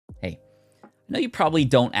I know you probably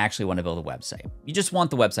don't actually want to build a website. You just want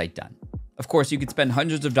the website done. Of course, you could spend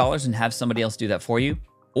hundreds of dollars and have somebody else do that for you,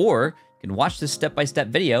 or you can watch this step-by-step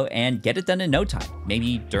video and get it done in no time,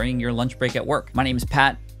 maybe during your lunch break at work. My name is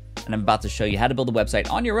Pat, and I'm about to show you how to build a website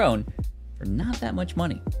on your own for not that much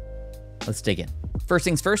money. Let's dig in. First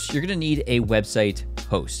things first, you're gonna need a website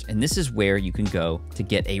host, and this is where you can go to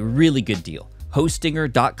get a really good deal.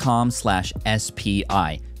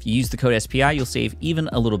 Hostinger.com/SPI. If you use the code SPI, you'll save even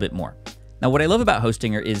a little bit more. Now, what I love about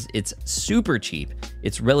Hostinger is it's super cheap.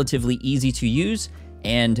 It's relatively easy to use,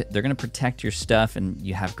 and they're gonna protect your stuff, and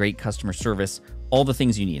you have great customer service, all the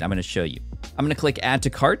things you need. I'm gonna show you. I'm gonna click Add to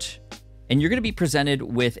Cart, and you're gonna be presented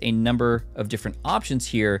with a number of different options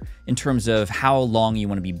here in terms of how long you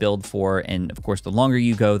wanna be billed for, and of course, the longer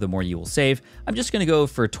you go, the more you will save. I'm just gonna go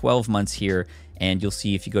for 12 months here, and you'll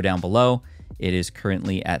see if you go down below, it is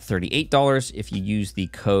currently at $38. If you use the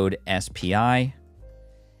code SPI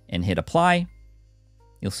and hit apply,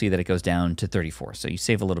 you'll see that it goes down to 34. So you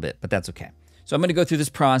save a little bit, but that's okay. So I'm gonna go through this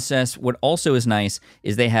process. What also is nice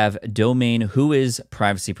is they have domain whois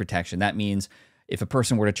privacy protection. That means if a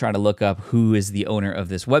person were to try to look up who is the owner of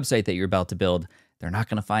this website that you're about to build, they're not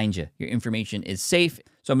gonna find you. Your information is safe.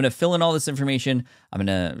 So I'm gonna fill in all this information. I'm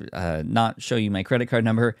gonna not show you my credit card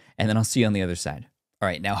number, and then I'll see you on the other side. All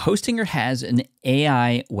right, now Hostinger has an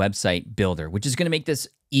AI website builder, which is gonna make this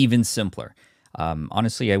even simpler.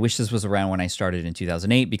 Honestly, I wish this was around when I started in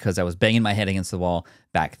 2008 because I was banging my head against the wall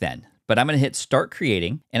back then. But I'm gonna hit start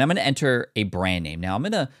creating, and I'm gonna enter a brand name. Now I'm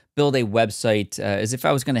gonna build a website as if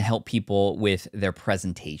I was gonna help people with their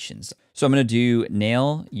presentations. So I'm gonna do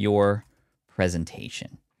nail your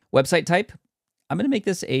presentation. Website type, I'm gonna make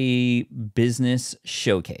this a business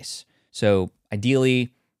showcase. So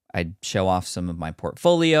ideally, I'd show off some of my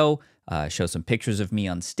portfolio, show some pictures of me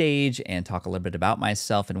on stage, and talk a little bit about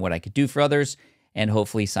myself and what I could do for others, and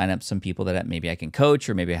hopefully sign up some people that maybe I can coach,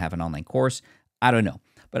 or maybe I have an online course. I don't know.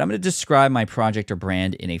 But I'm going to describe my project or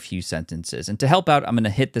brand in a few sentences. And to help out, I'm going to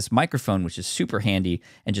hit this microphone, which is super handy,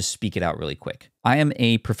 and just speak it out really quick. I am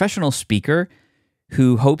a professional speaker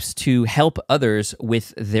who hopes to help others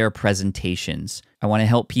with their presentations. I want to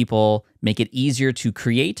help people make it easier to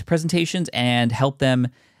create presentations and help them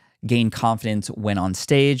gain confidence when on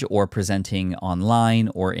stage or presenting online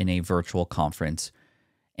or in a virtual conference,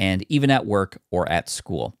 and even at work or at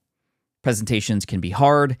school. Presentations can be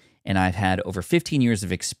hard, and I've had over 15 years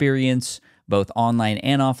of experience, both online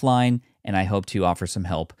and offline, and I hope to offer some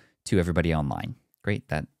help to everybody online. Great,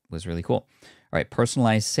 that was really cool. All right,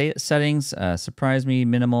 personalized settings, surprise me,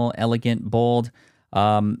 minimal, elegant, bold.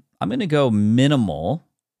 I'm gonna go minimal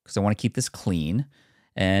because I wanna keep this clean,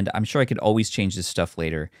 and I'm sure I could always change this stuff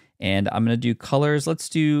later. And I'm gonna do colors. Let's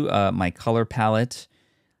do my color palette.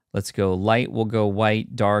 Let's go light, we'll go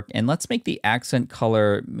white, dark, and let's make the accent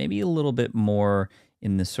color maybe a little bit more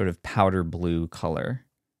in this sort of powder blue color.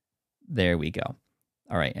 There we go.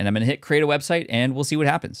 All right, and I'm gonna hit create a website, and we'll see what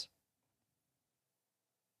happens.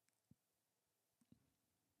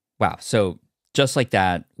 Wow, so just like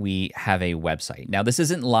that, we have a website. Now, this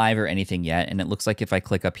isn't live or anything yet, and it looks like if I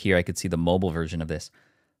click up here, I could see the mobile version of this.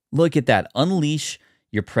 Look at that, unleash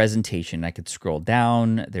your presentation. I could scroll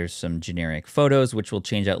down. There's some generic photos, which we'll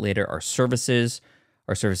change out later. Our services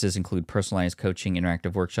include personalized coaching,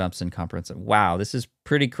 interactive workshops, and comprehensive. Wow, this is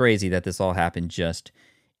pretty crazy that this all happened just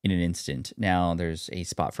in an instant. Now there's a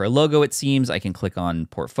spot for a logo, it seems. I can click on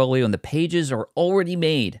portfolio, and the pages are already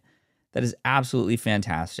made. That is absolutely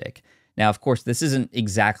fantastic. Now, of course, this isn't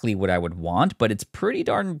exactly what I would want, but it's pretty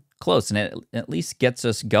darn close, and it at least gets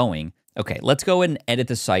us going. Okay, let's go ahead and edit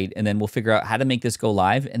the site, and then we'll figure out how to make this go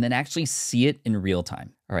live and then actually see it in real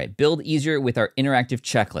time. All right, build easier with our interactive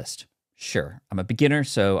checklist. Sure, I'm a beginner,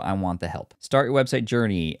 so I want the help. Start your website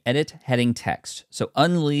journey, edit heading text. So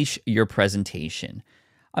unleash your presentation.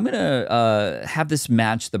 I'm gonna have this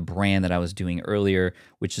match the brand that I was doing earlier,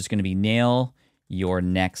 which is gonna be nail your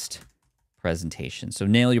next presentation. So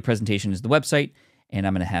nail your presentation is the website, and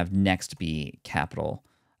I'm gonna have next be capitalized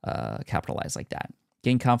like that.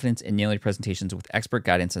 Gain confidence in nailing presentations with expert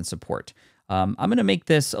guidance and support. I'm going to make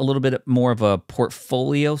this a little bit more of a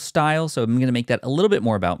portfolio style, so I'm going to make that a little bit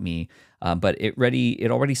more about me, but it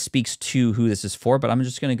already speaks to who this is for, but I'm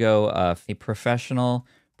just going to go a professional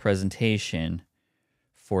presentation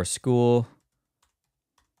for school,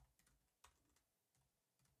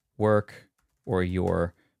 work, or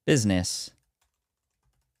your business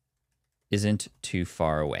isn't too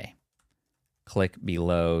far away. Click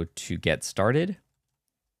below to get started.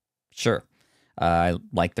 Sure. I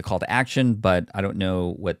like the call to action, but I don't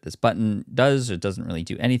know what this button does. It doesn't really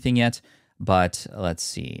do anything yet, but let's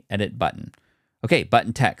see. Edit button. Okay,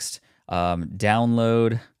 button text.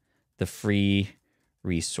 Download the free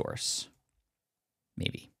resource.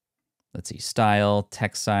 Maybe. Let's see, style,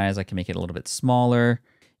 text size. I can make it a little bit smaller.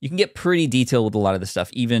 You can get pretty detailed with a lot of this stuff,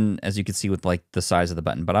 even as you can see with like the size of the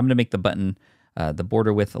button. But I'm going to make the button, the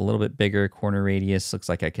border width a little bit bigger. Corner radius looks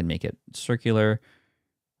like I can make it circular.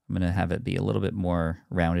 I'm going to have it be a little bit more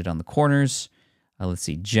rounded on the corners. Let's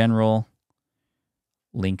see, general.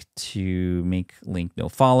 Link to make link no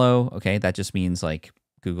follow. Okay, that just means like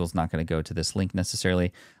Google's not going to go to this link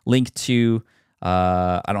necessarily. Link to,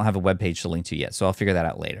 I don't have a web page to link to yet, so I'll figure that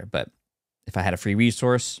out later. But if I had a free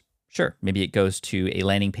resource, sure, maybe it goes to a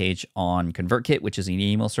landing page on ConvertKit, which is an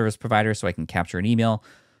email service provider, so I can capture an email,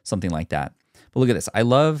 something like that. But look at this. I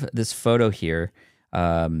love this photo here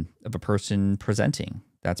of a person presenting.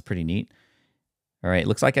 That's pretty neat. All right,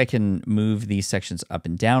 looks like I can move these sections up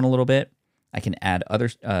and down a little bit. I can add other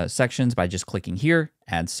sections by just clicking here,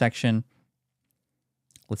 add section.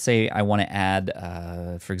 Let's say I want to add,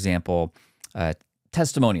 for example,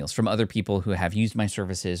 testimonials from other people who have used my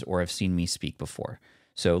services or have seen me speak before.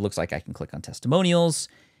 So it looks like I can click on testimonials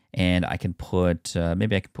and I can put,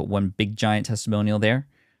 maybe I can put one big giant testimonial there.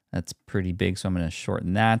 That's pretty big, so I'm going to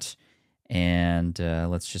shorten that. And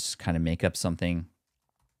let's just kind of make up something.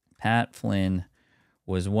 Pat Flynn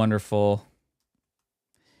was wonderful.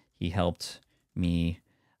 He helped me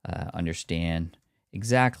understand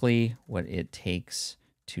exactly what it takes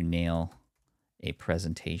to nail a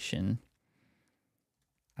presentation.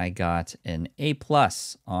 I got an A+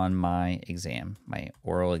 on my exam, my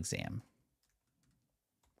oral exam.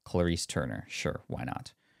 Clarice Turner, sure, why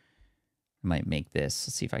not? I might make this,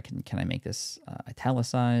 let's see if I can I make this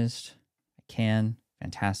italicized? I can,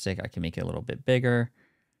 fantastic. I can make it a little bit bigger.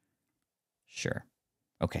 Sure.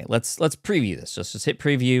 Okay, let's preview this. Just hit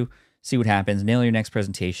preview, see what happens. Nail your next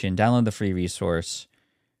presentation. Download the free resource.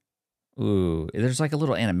 Ooh, there's like a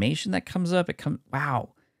little animation that comes up. Wow,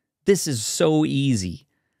 this is so easy.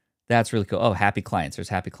 That's really cool. Oh, happy clients. There's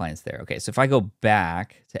happy clients there. Okay, so if I go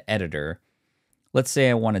back to editor, let's say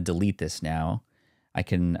I want to delete this now. I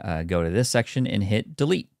can go to this section and hit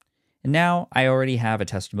delete. And now I already have a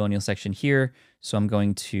testimonial section here. So I'm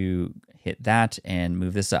going to hit that and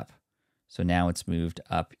move this up. So now it's moved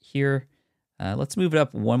up here. Let's move it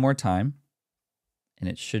up one more time. And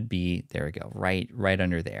it should be, there we go, right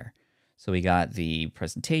under there. So we got the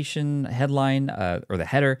presentation headline, or the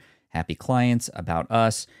header, happy clients, about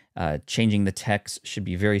us. Changing the text should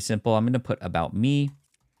be very simple. I'm going to put about me,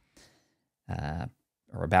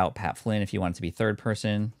 or about Pat Flynn if you want it to be third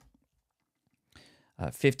person.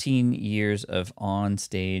 15 years of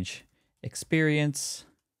on-stage experience.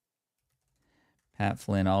 Pat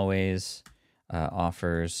Flynn always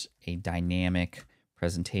offers a dynamic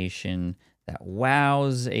presentation that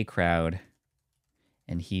wows a crowd.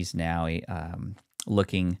 And he's now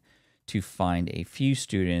looking to find a few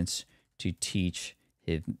students to teach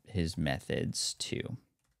his methods to.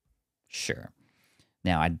 Sure.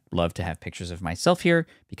 Now, I'd love to have pictures of myself here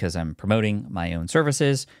because I'm promoting my own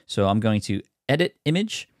services. So I'm going to edit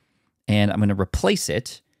image, and I'm going to replace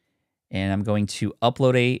it. And I'm going to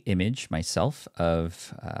upload a image myself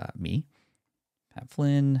of me, Pat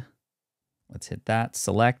Flynn. Let's hit that,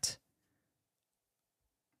 select.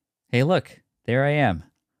 Hey, look, there I am.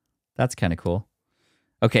 That's kind of cool.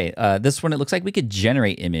 Okay, this one, it looks like we could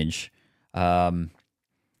generate image.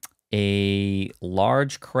 A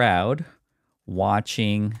large crowd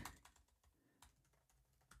watching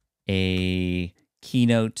a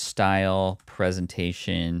keynote style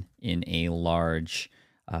presentation in a large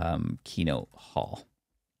keynote hall.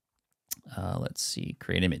 Let's see,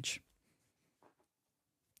 create image.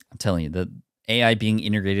 I'm telling you, the AI being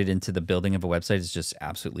integrated into the building of a website is just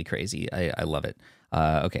absolutely crazy. I love it.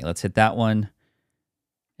 Okay, let's hit that one.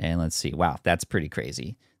 And let's see. Wow, that's pretty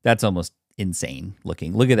crazy. That's almost insane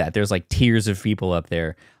looking. Look at that. There's like tiers of people up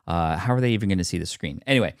there. How are they even going to see the screen?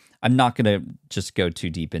 Anyway, I'm not going to just go too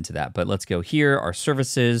deep into that, but let's go here, our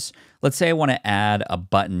services. Let's say I want to add a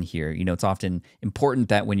button here. You know, it's often important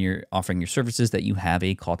that when you're offering your services that you have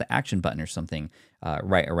a call to action button or something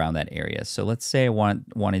right around that area. So let's say I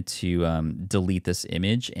wanted to delete this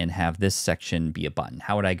image and have this section be a button.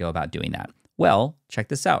 How would I go about doing that? Well, check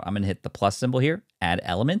this out. I'm going to hit the plus symbol here, add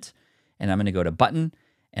element, and I'm going to go to button,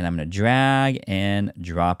 and I'm going to drag and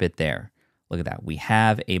drop it there. Look at that. We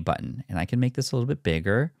have a button, and I can make this a little bit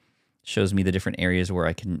bigger. It shows me the different areas where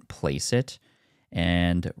I can place it,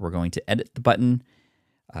 and we're going to edit the button.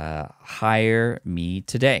 Hire me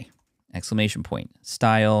today! Exclamation point.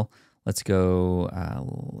 Style. Let's go.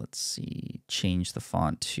 Let's see. Change the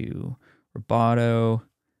font to Roboto,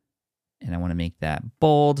 and I want to make that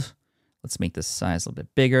bold. Let's make the size a little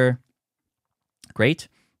bit bigger. Great.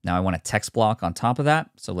 Now I want a text block on top of that.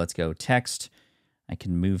 So let's go text. I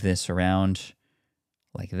can move this around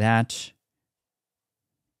like that.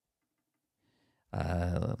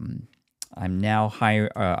 I'm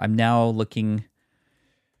now looking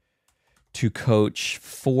to coach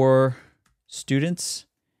 4 students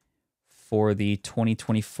for the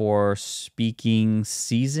 2024 speaking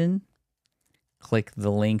season. Click the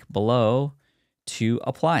link below to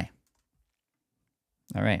apply.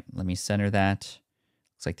 All right, let me center that.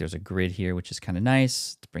 Looks like there's a grid here, which is kind of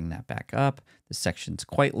nice. Let's bring that back up. The section's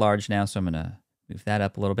quite large now, so I'm gonna move that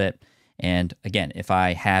up a little bit. And again, if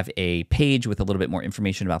I have a page with a little bit more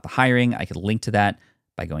information about the hiring, I could link to that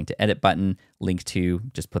by going to edit button, link to,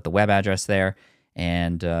 just put the web address there.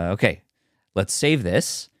 And okay, let's save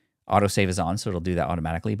this. Autosave is on, so it'll do that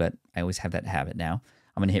automatically, but I always have that habit now.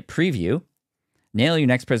 I'm gonna hit preview. Nail your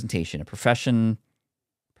next presentation, a profession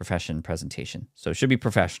presentation. So it should be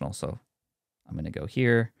professional. So I'm gonna go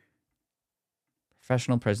here,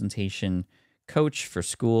 professional presentation, coach for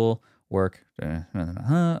school, work,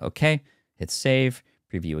 okay, hit save,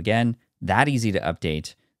 preview again. That easy to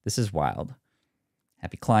update. This is wild.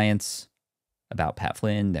 Happy clients, about Pat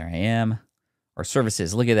Flynn, there I am. Our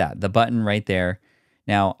services, look at that, the button right there.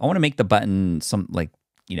 Now, I wanna make the button some, like,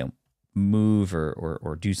 you know, move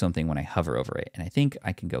or do something when I hover over it. And I think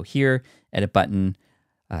I can go here, edit button,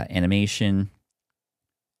 animation,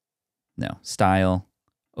 no, style,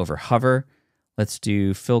 over hover. Let's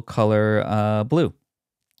do fill color blue.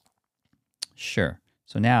 Sure.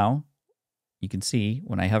 So now you can see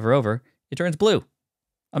when I hover over, it turns blue.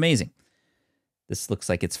 Amazing. This looks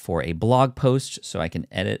like it's for a blog post, so I can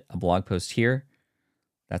edit a blog post here.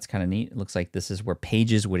 That's kind of neat. It looks like this is where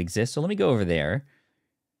pages would exist. So let me go over there.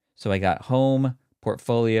 So I got home,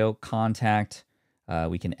 portfolio, contact.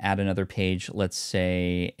 We can add another page. Let's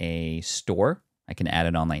say a store. I can add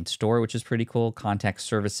an online store, which is pretty cool. Contact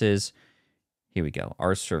services. Here we go.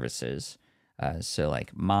 Our services. So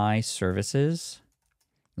like my services.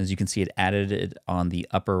 As you can see, it added it on the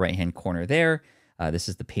upper right-hand corner there. This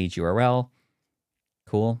is the page URL.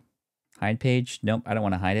 Cool. Hide page. Nope, I don't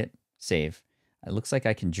want to hide it. Save. It looks like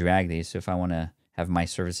I can drag these. So if I want to have my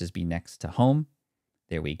services be next to home,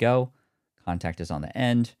 there we go. Contact is on the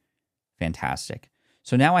end. Fantastic.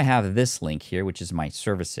 So now I have this link here, which is my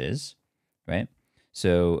services, right?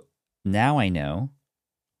 So now I know.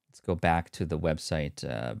 Let's go back to the website.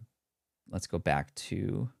 Let's go back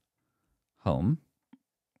to home.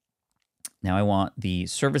 Now I want the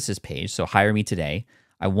services page. So hire me today.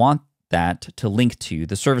 I want that to link to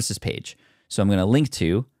the services page. So I'm going to link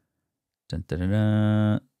to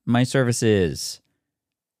my services.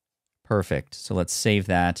 Perfect. So let's save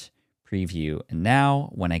that, preview. And now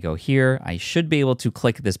when I go here, I should be able to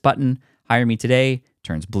click this button, hire me today,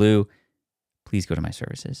 turns blue. Please go to my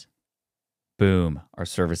services. Boom, our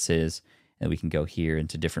services. And we can go here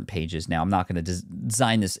into different pages. Now, I'm not going to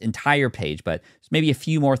design this entire page, but there's maybe a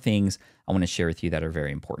few more things I want to share with you that are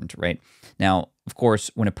very important, right? Now, of course,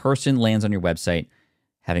 when a person lands on your website,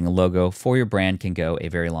 having a logo for your brand can go a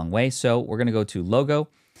very long way. So we're going to go to logo,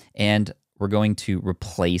 and we're going to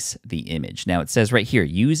replace the image. Now, it says right here,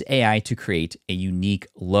 use AI to create a unique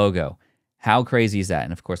logo. How crazy is that?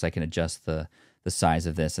 And of course, I can adjust the size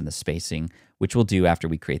of this and the spacing, which we'll do after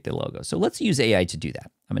we create the logo. So let's use AI to do that.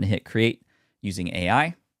 I'm going to hit create using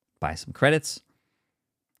AI, buy some credits,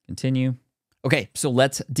 continue. Okay, so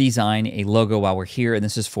let's design a logo while we're here. And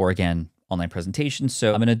this is for, again, online presentations.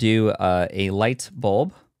 So I'm going to do a light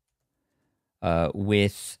bulb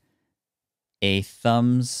with a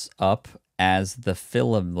thumbs up as the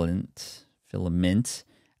filament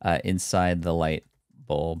inside the light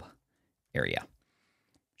bulb area.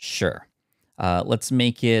 Sure. Let's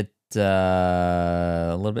make it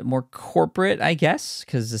a little bit more corporate, I guess,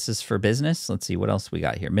 because this is for business. Let's see what else we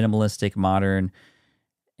got here. Minimalistic, modern,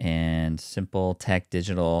 and simple, tech,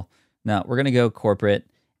 digital. Now we're gonna go corporate,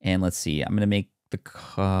 and let's see. I'm gonna make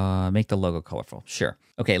the logo colorful. Sure.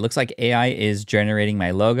 Okay, looks like AI is generating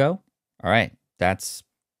my logo. All right, that's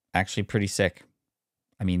actually pretty sick.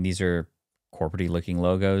 I mean, these are corporate-y looking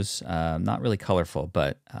logos. Not really colorful,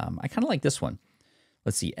 but I kind of like this one.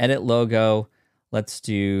 Let's see, edit logo. Let's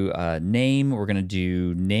do name. We're going to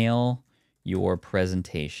do nail your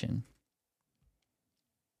presentation.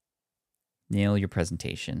 Nail your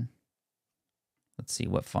presentation. Let's see,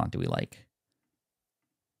 what font do we like?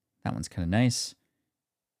 That one's kind of nice.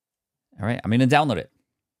 All right, I'm going to download it.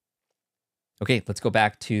 Okay, let's go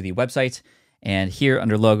back to the website. And here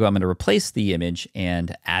under logo, I'm going to replace the image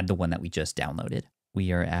and add the one that we just downloaded.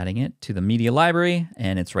 We are adding it to the media library,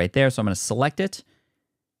 and it's right there. So I'm going to select it.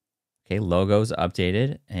 Okay, logo's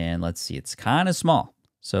updated, and let's see, it's kind of small.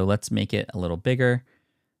 So let's make it a little bigger.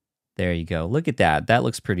 There you go. Look at that. That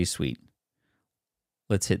looks pretty sweet.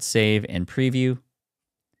 Let's hit save and preview.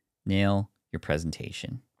 Nail your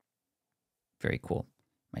presentation. Very cool.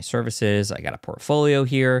 My services, I got a portfolio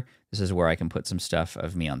here. This is where I can put some stuff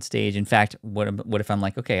of me on stage. In fact, what if I'm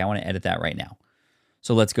like, okay, I want to edit that right now.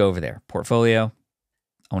 So let's go over there. Portfolio.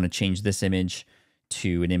 I want to change this image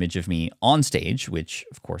to an image of me on stage, which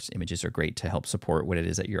of course images are great to help support what it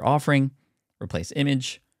is that you're offering. Replace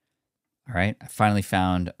image. All right, I finally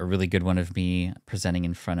found a really good one of me presenting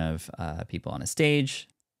in front of people on a stage.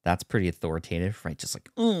 That's pretty authoritative, right? Just like,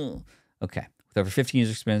 ooh. Okay. With over 15 years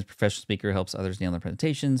experience, professional speaker helps others nail their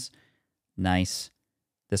presentations. Nice.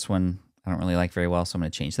 This one I don't really like very well, so I'm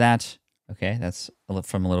going to change that. Okay, that's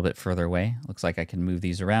from a little bit further away. Looks like I can move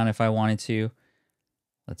these around if I wanted to.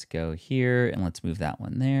 Let's go here and let's move that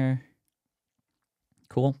one there.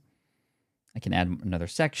 Cool. I can add another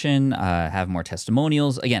section, have more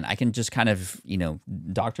testimonials. Again, I can just kind of,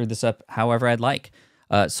 doctor this up however I'd like.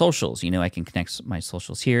 Socials, I can connect my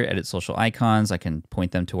socials here, edit social icons. I can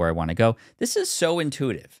point them to where I want to go. This is so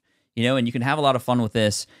intuitive, and you can have a lot of fun with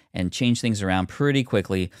this and change things around pretty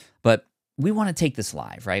quickly. But we want to take this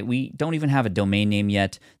live, right? We don't even have a domain name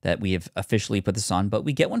yet that we have officially put this on, but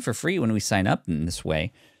we get one for free when we sign up in this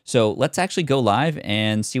way. So let's actually go live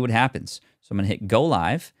and see what happens. So I'm going to hit go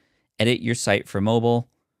live. Edit your site for mobile.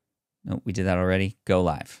 No, we did that already. Go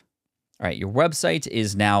live. All right, your website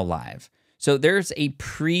is now live. So there's a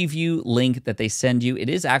preview link that they send you. It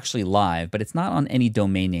is actually live, but it's not on any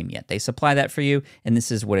domain name yet. They supply that for you, and this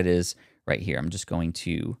is what it is right here. I'm just going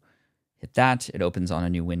to hit that. It opens on a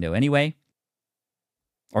new window anyway.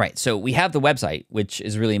 All right, so we have the website, which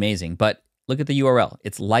is really amazing, but look at the URL.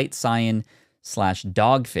 It's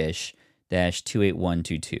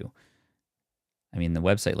lightscion/dogfish-28122. I mean, the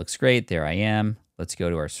website looks great. There I am. Let's go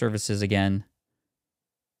to our services again.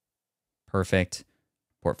 Perfect.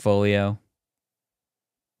 Portfolio.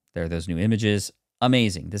 There are those new images.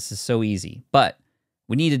 Amazing. This is so easy. But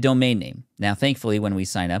we need a domain name. Now, thankfully, when we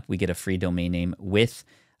sign up, we get a free domain name with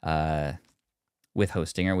Hostinger,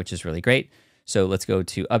 which is really great. So let's go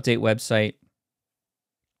to update website.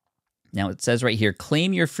 Now, it says right here,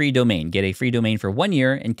 claim your free domain. Get a free domain for 1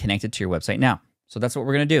 year and connect it to your website now. So that's what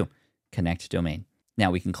we're going to do. Connect domain.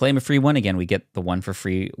 Now we can claim a free one. Again, we get the one for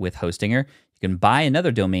free with Hostinger. You can buy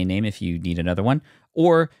another domain name if you need another one,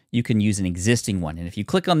 or you can use an existing one. And if you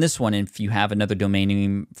click on this one, if you have another domain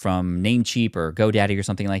name from Namecheap or GoDaddy or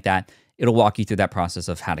something like that, it'll walk you through that process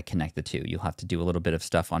of how to connect the two. You'll have to do a little bit of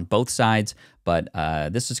stuff on both sides, but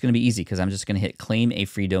this is going to be easy because I'm just going to hit claim a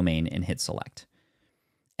free domain and hit select.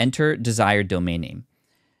 Enter desired domain name.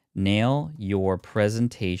 Nail your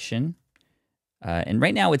presentation. And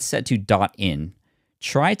right now it's set to .in.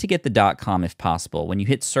 Try to get the .com if possible. When you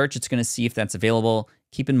hit search, it's going to see if that's available.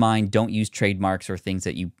 Keep in mind, don't use trademarks or things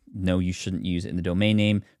that you know you shouldn't use in the domain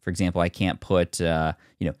name. For example, I can't put,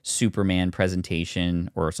 Superman presentation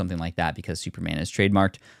or something like that because Superman is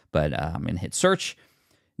trademarked. But I'm going to hit search,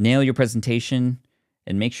 nail your presentation,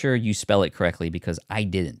 and make sure you spell it correctly because I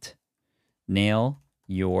didn't. Nail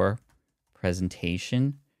your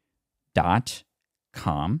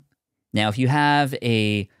presentation.com. Now, if you have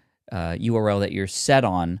a URL that you're set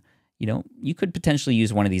on, you could potentially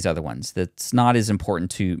use one of these other ones. That's not as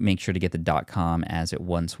important to make sure to get the .com as it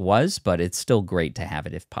once was, but it's still great to have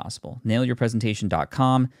it if possible.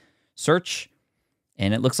 Nailyourpresentation.com, search,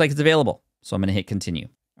 and it looks like it's available. So I'm going to hit continue.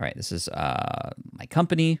 All right, this is my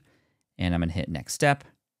company, and I'm going to hit next step.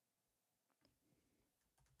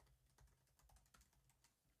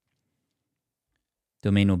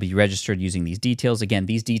 Domain will be registered using these details. Again,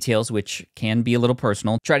 these details, which can be a little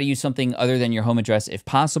personal. Try to use something other than your home address if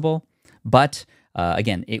possible. But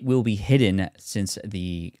again, it will be hidden since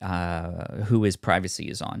the Whois privacy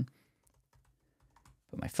is on.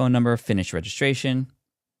 Put my phone number, finish registration.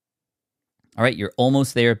 All right, you're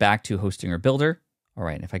almost there, back to Hostinger Builder. All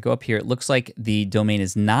right, if I go up here, it looks like the domain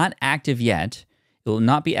is not active yet. It will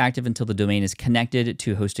not be active until the domain is connected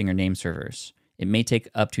to Hostinger name servers. It may take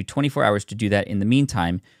up to 24 hours to do that. In the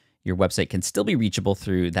meantime, your website can still be reachable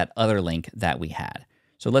through that other link that we had.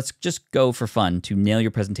 So let's just go for fun to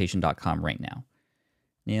nailyourpresentation.com right now.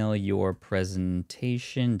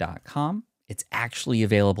 Nailyourpresentation.com. It's actually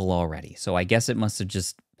available already. So I guess it must have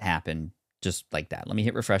just happened just like that. Let me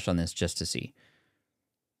hit refresh on this just to see.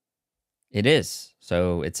 It is.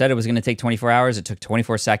 So it said it was going to take 24 hours. It took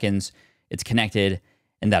 24 seconds. It's connected,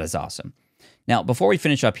 and that is awesome. Now, before we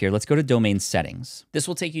finish up here, let's go to domain settings. This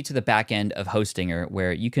will take you to the back end of Hostinger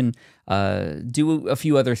where you can do a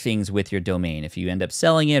few other things with your domain. If you end up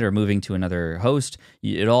selling it or moving to another host,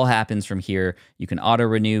 it all happens from here. You can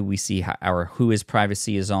auto-renew. We see how our Whois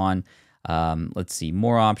privacy is on. Let's see,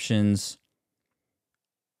 more options.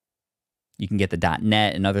 You can get the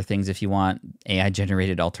 .NET and other things if you want.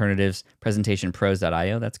 AI-generated alternatives,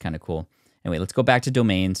 presentationpros.io. That's kind of cool. Anyway, let's go back to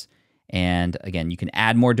domains. And again, you can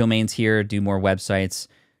add more domains here, do more websites.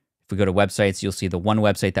 If we go to websites, you'll see the one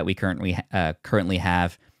website that we currently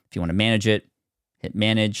have. If you want to manage it, hit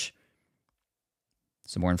manage.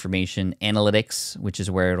 Some more information, analytics, which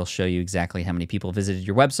is where it'll show you exactly how many people visited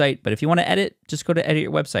your website. But if you want to edit, just go to edit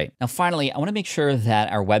your website. Now, finally, I want to make sure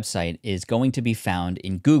that our website is going to be found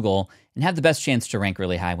in Google and have the best chance to rank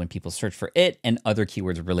really high when people search for it and other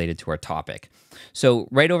keywords related to our topic. So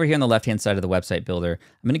right over here on the left-hand side of the website builder,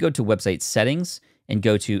 I'm going to go to website settings and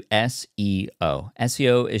go to SEO.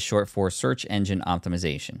 SEO is short for search engine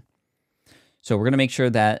optimization. So we're going to make sure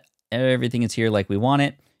that everything is here like we want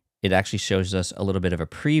it. It actually shows us a little bit of a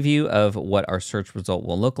preview of what our search result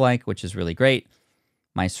will look like, which is really great.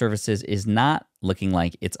 My services is not looking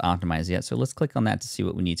like it's optimized yet, so let's click on that to see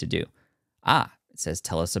what we need to do. It says,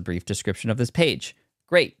 tell us a brief description of this page.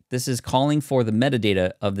 Great. This is calling for the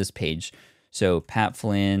metadata of this page. So Pat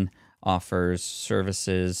Flynn offers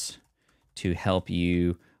services to help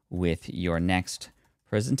you with your next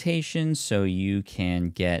presentation so you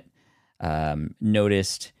can get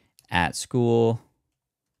noticed at school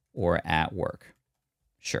or at work.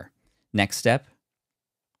 Sure. Next step,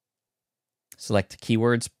 select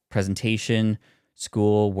keywords, presentation,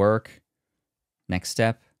 school, work. Next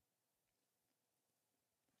step.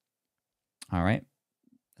 All right.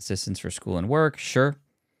 Assistance for school and work. Sure.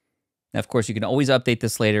 Now, of course, you can always update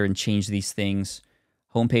this later and change these things.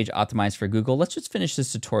 Homepage optimized for Google. Let's just finish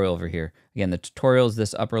this tutorial over here. Again, the tutorial is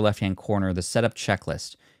this upper left-hand corner, the setup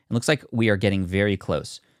checklist. It looks like we are getting very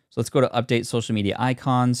close. So let's go to update social media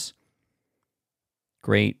icons.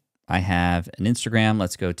 Great. I have an Instagram.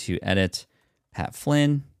 Let's go to edit Pat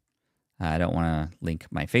Flynn. I don't want to link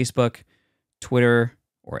my Facebook, Twitter,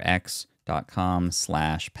 or x.com/Pat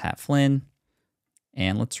Flynn.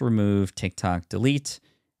 And let's remove TikTok, delete,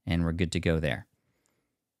 and we're good to go there.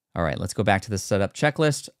 All right, let's go back to the setup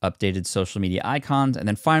checklist, updated social media icons, and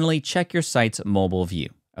then finally check your site's mobile view.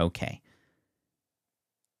 Okay.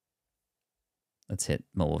 Let's hit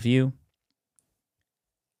mobile view.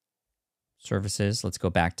 Services, let's go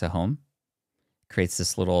back to home. Creates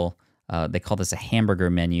this little, they call this a hamburger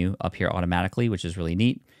menu up here automatically, which is really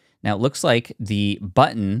neat. Now it looks like the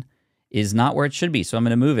button is not where it should be, so I'm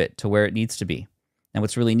gonna move it to where it needs to be. And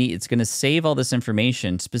what's really neat, it's gonna save all this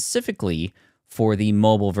information specifically for the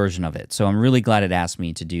mobile version of it. So I'm really glad it asked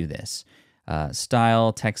me to do this.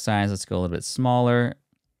 Style, text size, let's go a little bit smaller.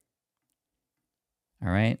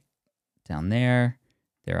 All right. Down there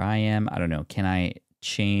I am. I don't know. Can I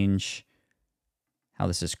change how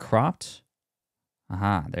this is cropped?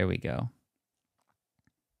 Aha, there we go.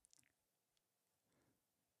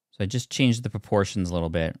 So I just changed the proportions a little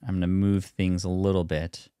bit. I'm going to move things a little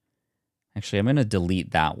bit. Actually, I'm going to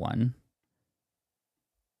delete that one.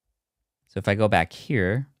 So if I go back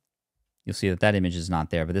here, you'll see that that image is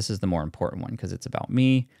not there, but this is the more important one because it's about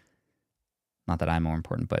me. Not that I'm more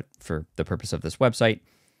important, but for the purpose of this website.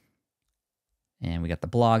 And we got the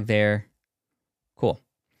blog there. Cool.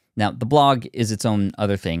 Now, the blog is its own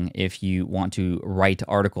other thing. If you want to write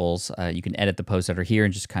articles, you can edit the posts that are here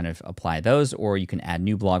and just kind of apply those, or you can add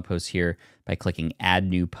new blog posts here by clicking Add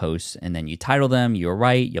New Posts, and then you title them, you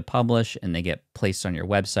write, you publish, and they get placed on your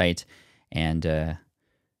website, and that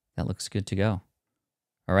looks good to go.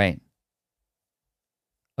 All right.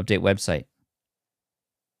 Update website.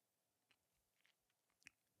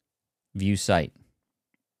 View site.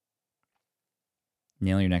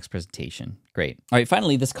 Nail your next presentation. Great. All right,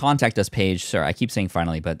 finally, this contact us page. Sorry, I keep saying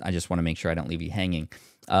finally, but I just want to make sure I don't leave you hanging.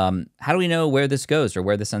 How do we know where this goes or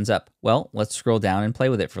where this ends up? Well, let's scroll down and play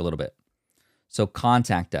with it for a little bit. So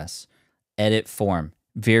contact us, edit form,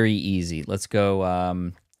 very easy. Let's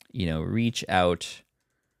go, reach out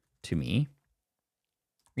to me.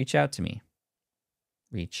 Reach out to me.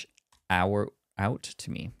 Reach out to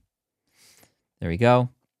me. There we go.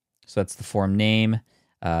 So that's the form name.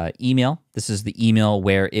 Email. This is the email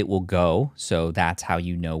where it will go. So that's how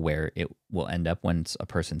you know where it will end up once a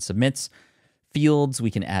person submits. Fields,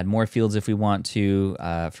 we can add more fields if we want to.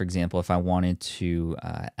 For example, if I wanted to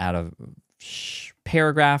add a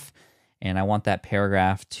paragraph and I want that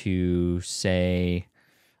paragraph to say,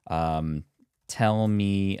 tell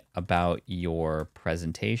me about your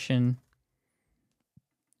presentation,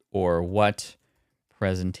 or what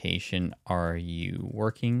presentation are you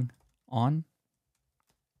working on?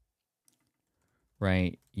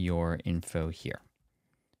 Write your info here.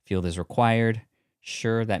 Field is required.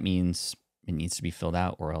 Sure, that means it needs to be filled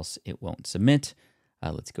out or else it won't submit.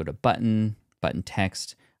 Let's go to button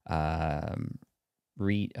text. Like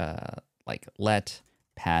let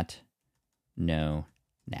Pat know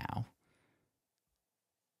now.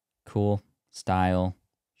 Cool. Style.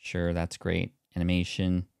 Sure, that's great.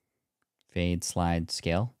 Animation. Fade, slide,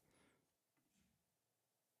 scale.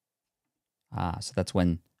 So that's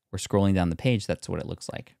when we're scrolling down the page, that's what it looks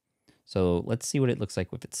like. So let's see what it looks like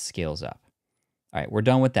if it scales up. All right, we're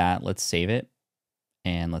done with that. Let's save it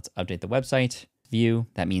and let's update the website view.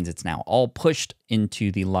 That means it's now all pushed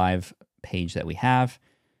into the live page that we have.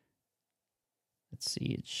 Let's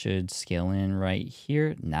see, it should scale in right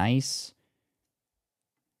here. Nice.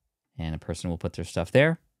 And a person will put their stuff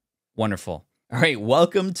there. Wonderful. All right,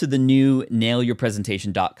 welcome to the new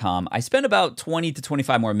nailyourpresentation.com. I spent about 20 to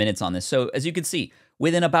 25 more minutes on this. So as you can see,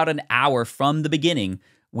 within about an hour from the beginning,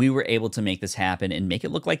 we were able to make this happen and make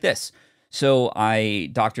it look like this. So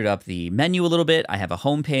I doctored up the menu a little bit. I have a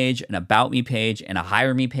home page, an about me page, and a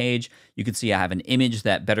hire me page. You can see I have an image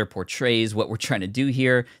that better portrays what we're trying to do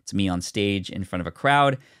here. It's me on stage in front of a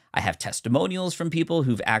crowd. I have testimonials from people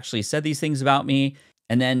who've actually said these things about me.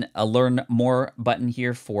 And then a learn more button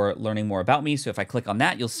here for learning more about me. So if I click on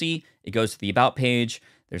that, you'll see it goes to the about page.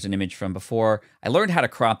 There's an image from before. I learned how to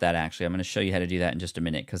crop that, actually. I'm going to show you how to do that in just a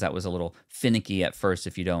minute because that was a little finicky at first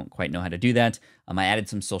if you don't quite know how to do that. I added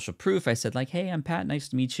some social proof. I said like, hey, I'm Pat, nice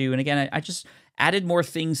to meet you. And again, I just added more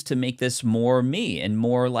things to make this more me and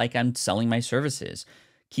more like I'm selling my services.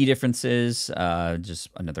 Key differences, just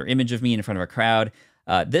another image of me in front of a crowd.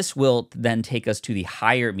 This will then take us to the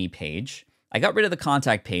hire me page. I got rid of the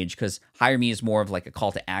contact page because hire me is more of like a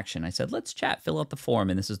call to action. I said, let's chat, fill out the form.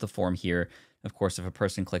 And this is the form here. Of course, if a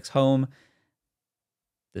person clicks home,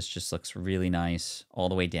 this just looks really nice all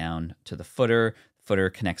the way down to the footer. Footer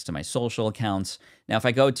connects to my social accounts. Now, if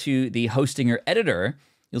I go to the Hostinger editor,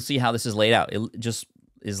 you'll see how this is laid out. It just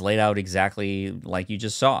is laid out exactly like you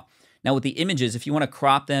just saw. Now with the images, if you want to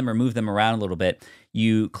crop them or move them around a little bit,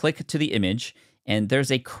 you click to the image and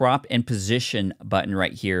there's a crop and position button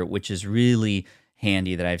right here, which is really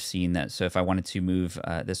handy that I've seen that. So if I wanted to move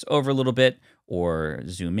this over a little bit or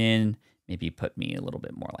zoom in, maybe put me a little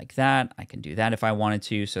bit more like that, I can do that if I wanted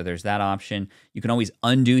to. So there's that option. You can always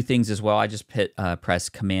undo things as well. I just press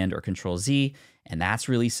Command or Control Z, and that's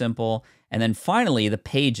really simple. And then finally, the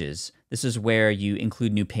pages. This is where you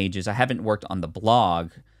include new pages. I haven't worked on the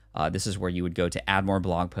blog. This is where you would go to add more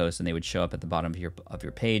blog posts and they would show up at the bottom of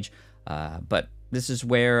your page. But this is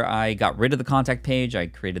where I got rid of the contact page. I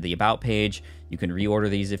created the about page. You can reorder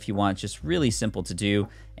these if you want. It's just really simple to do.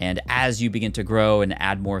 And as you begin to grow and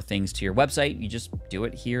add more things to your website, you just do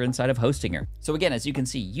it here inside of Hostinger. So again, as you can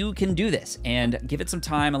see, you can do this and give it some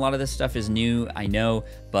time. A lot of this stuff is new, I know,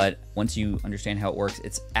 but once you understand how it works,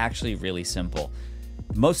 it's actually really simple.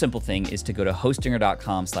 The most simple thing is to go to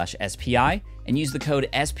hostinger.com/SPI and use the code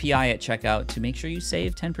SPI at checkout to make sure you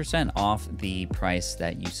save 10% off the price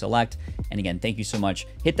that you select. And again, thank you so much.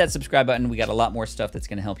 Hit that subscribe button. We got a lot more stuff that's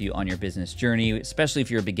going to help you on your business journey, especially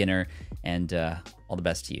if you're a beginner, and all the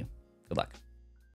best to you. Good luck.